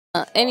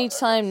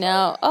Anytime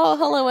now. Oh,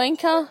 hello,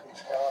 Anchor.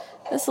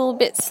 It's a little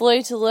bit slow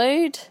to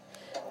load.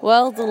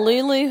 Well, the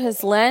Lulu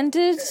has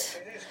landed.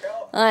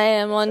 I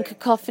am on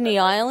Cacophony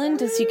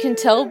Island, as you can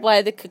tell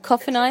by the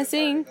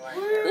cacophonizing.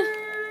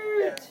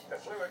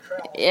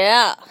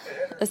 Yeah,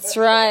 that's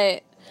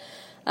right.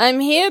 I'm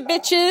here,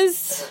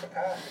 bitches.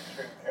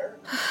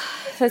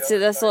 That's it,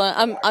 that's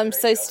all. I'm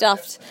so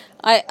stuffed.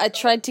 I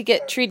tried to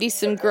get Trudy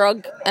some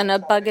grog and I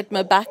buggered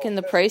my back in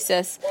the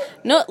process.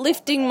 Not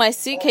lifting my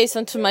suitcase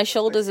onto my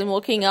shoulders and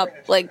walking up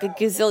like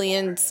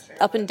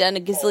up and down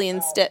a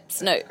gazillion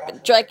steps. No,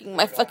 but dragging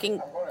my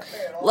fucking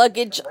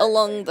luggage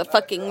along the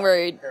fucking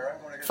road.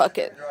 Fuck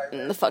it.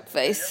 In the fuck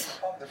face.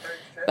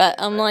 But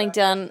I'm lying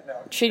down.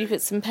 Trudy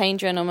put some pain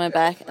gel on my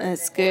back and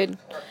it's good.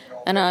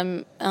 And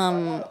I'm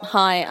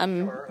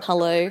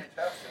hello.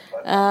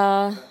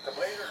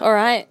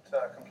 Alright.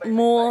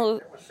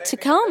 More to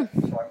come.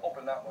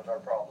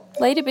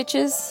 Later,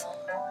 bitches.